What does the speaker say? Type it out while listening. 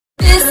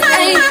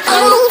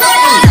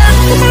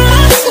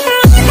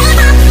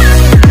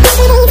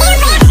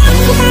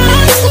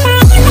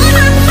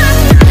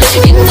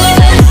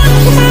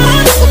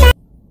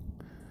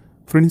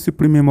Friends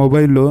ఇప్పుడు మీ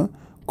మొబైల్లో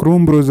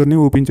chrome బ్రౌజర్ని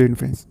open చేయండి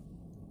ఫ్రెండ్స్.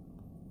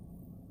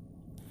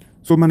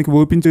 సో మనకి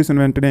ఓపెన్ చేసిన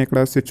వెంటనే ఇక్కడ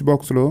సెర్చ్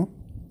బాక్స్లో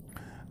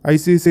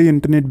ఐసిఐసిఐ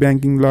ఇంటర్నెట్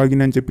బ్యాంకింగ్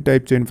లాగిన్ అని చెప్పి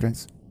టైప్ చేయండి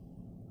ఫ్రెండ్స్.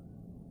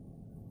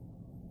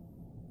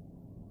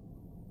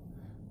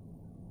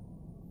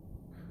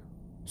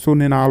 సో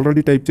నేను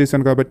ఆల్రెడీ టైప్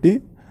చేశాను కాబట్టి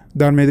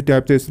దాని మీద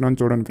ట్యాప్ చేస్తున్నాను,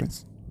 చూడండి ఫ్రెండ్స్.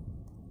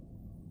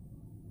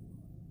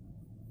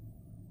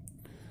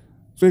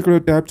 సో ఇక్కడ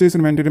ట్యాప్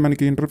చేసిన వెంటనే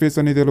మనకి ఇంటర్ఫేస్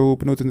అనేది ఇలా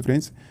ఓపెన్ అవుతుంది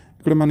ఫ్రెండ్స్.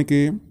 ఇక్కడ మనకి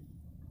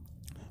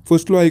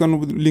ఫస్ట్లో ఐకాన్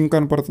లింక్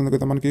కనపడుతుంది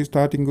కదా మనకి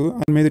స్టార్టింగ్,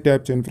 దాని మీద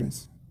ట్యాప్ చేయండి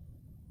ఫ్రెండ్స్.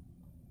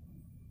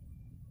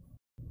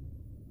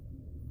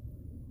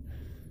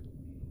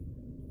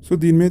 సో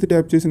దీని మీద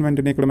ట్యాప్ చేసిన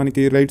వెంటనే ఇక్కడ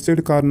మనకి రైట్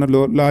సైడ్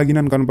కార్నర్లో లాగిన్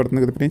అని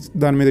కనపడుతుంది కదా ఫ్రెండ్స్,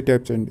 దాని మీద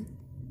ట్యాప్ చేయండి.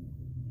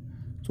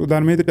 సో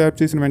దాని మీద ట్యాప్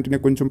చేసిన వెంటనే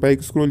కొంచెం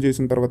పైకి స్క్రోల్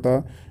చేసిన తర్వాత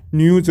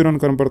న్యూ యూజర్ అని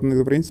కనపడుతుంది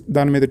కదా ఫ్రెండ్స్,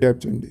 దాని మీద ట్యాప్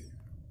చేయండి.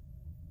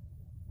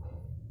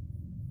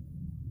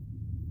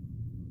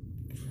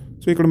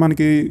 సో ఇక్కడ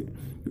మనకి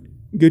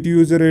get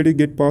user ID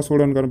get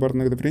password అని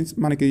కనపడుతుంది కదా ఫ్రెండ్స్.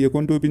 మనకి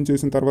అకౌంట్ ఓపెన్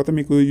చేసిన తర్వాత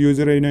మీకు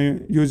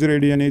యూజర్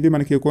ఐడి అనేది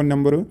మనకి అకౌంట్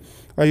నెంబరు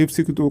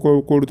ఐఎఫ్సి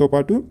కోడ్తో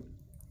పాటు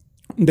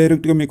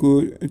డైరెక్ట్గా మీకు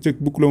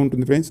చెక్ బుక్లో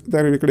ఉంటుంది ఫ్రెండ్స్.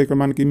 ఇక్కడ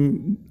మనకి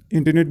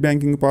ఇంటర్నెట్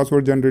బ్యాంకింగ్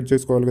పాస్వర్డ్ జనరేట్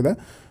చేసుకోవాలి కదా.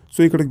 సో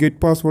ఇక్కడ గెట్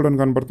పాస్వర్డ్ అని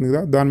కనపడుతుంది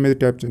కదా, దాని మీద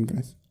ట్యాప్ చేయండి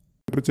ఫ్రెండ్స్.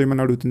 ఎంటర్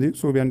చేయమని అడుగుతుంది.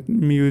 సో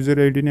మీ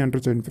యూజర్ ఐడిని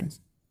ఎంటర్ చేయండి ఫ్రెండ్స్.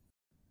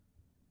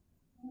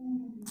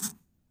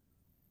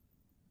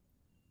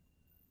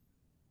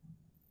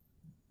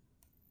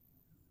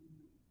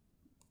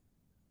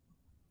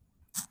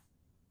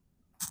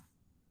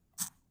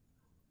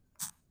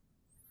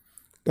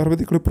 తర్వాత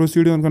ఇక్కడ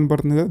ప్రొసీడ్ అని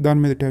కనపడుతుంది కదా, దాని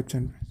మీద ట్యాప్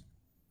చేయండి ఫ్రెండ్స్.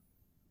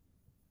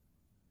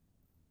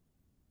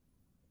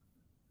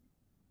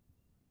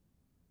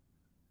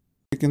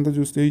 కింద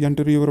చూస్తే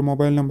ఎంటర్ యువర్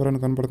మొబైల్ నెంబర్ అని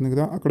కనపడుతుంది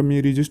కదా, అక్కడ మీ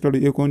రిజిస్టర్డ్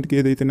అకౌంట్కి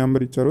ఏదైతే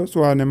నెంబర్ ఇచ్చారో సో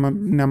ఆ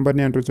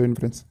నెంబర్ని ఎంటర్ చేయండి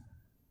ఫ్రెండ్స్.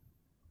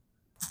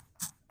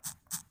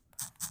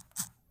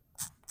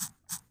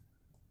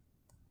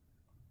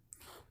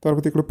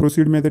 తర్వాత ఇక్కడ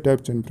ప్రొసీడ్ మీద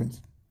ట్యాప్ చేయండి ఫ్రెండ్స్.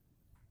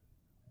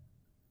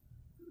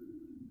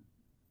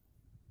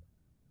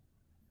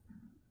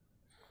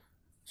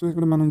 సో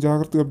ఇక్కడ మనం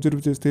జాగ్రత్తగా అబ్జర్వ్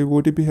చేస్తే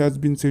OTP has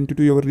been sent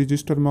to your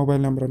registered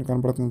mobile number అని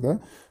కనపడుతుంది కదా.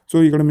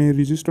 సో ఇక్కడ మీ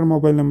రిజిస్టర్డ్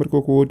మొబైల్ నెంబర్కి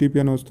ఒక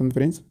ఓటీపీ అని వస్తుంది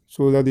ఫ్రెండ్స్.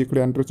 సో అది ఇక్కడ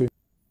ఎంటర్ చేయండి.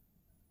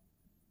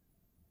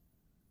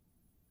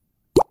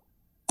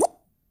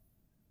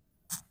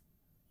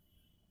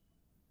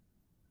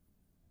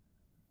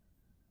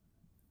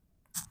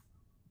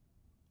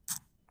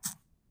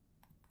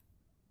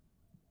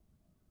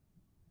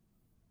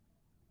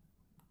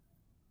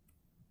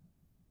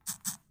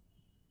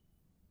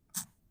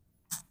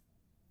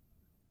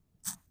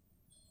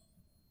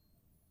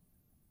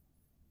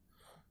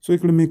 సో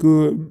ఇక్కడ మీకు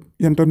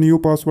enter new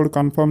password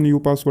confirm new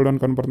password అని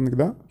కనపడుతుంది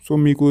కదా. సో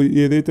మీకు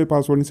ఏదైతే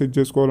పాస్వర్డ్ని సెట్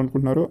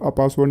చేసుకోవాలనుకుంటున్నారో ఆ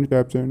పాస్వర్డ్ని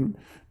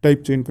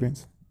టైప్ చేయండి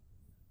ఫ్రెండ్స్.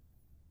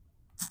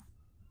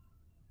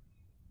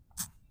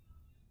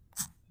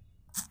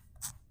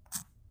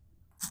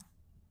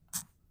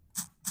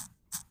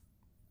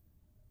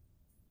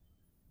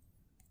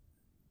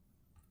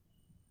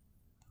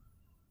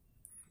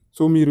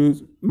 సో మీరు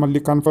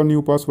మళ్ళీ కన్ఫర్మ్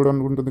న్యూ పాస్వర్డ్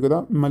అనుకుంటుంది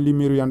కదా, మళ్ళీ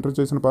మీరు ఎంటర్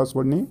చేసిన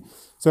పాస్వర్డ్ని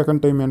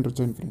సెకండ్ టైం ఎంటర్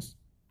చేయండి ఫ్రెండ్స్.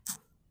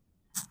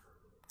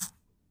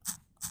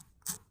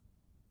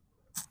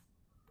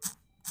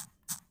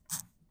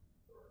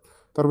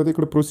 తర్వాత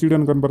ఇక్కడ ప్రొసీడ్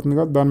అని కనపడుతుంది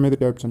కదా, దాని మీద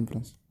ట్యాప్ చేయండి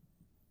ఫ్రెండ్స్.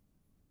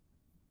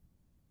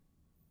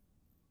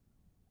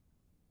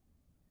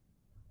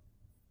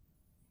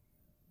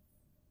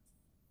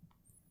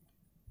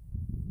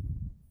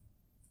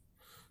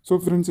 సో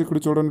ఫ్రెండ్స్ ఇక్కడ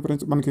చూడండి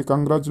ఫ్రెండ్స్, మనకి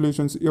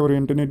congratulations your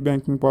internet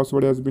banking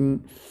password has been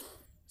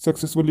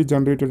successfully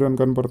generated అని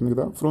కనపడుతుంది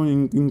కదా.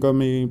 ఇంకా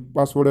మీ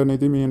పాస్వర్డ్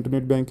అనేది మీ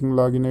ఇంటర్నెట్ బ్యాంకింగ్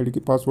లాగిన్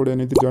ఐడికి పాస్వర్డ్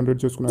అనేది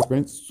జనరేట్ చేసుకున్నారు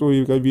ఫ్రెండ్స్. సో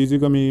ఇక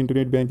ఈజీగా మీ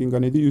ఇంటర్నెట్ బ్యాంకింగ్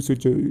అనేది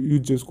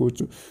యూజ్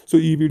చేసుకోవచ్చు. సో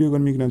ఈ వీడియో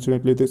కానీ మీకు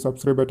నచ్చినట్లయితే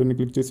సబ్స్క్రైబ్ బటన్ని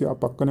క్లిక్ చేసి ఆ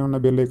పక్కనే ఉన్న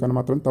బెల్ ఐకాన్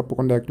మాత్రం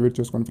తప్పకుండా యాక్టివేట్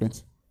చేసుకోండి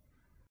ఫ్రెండ్స్.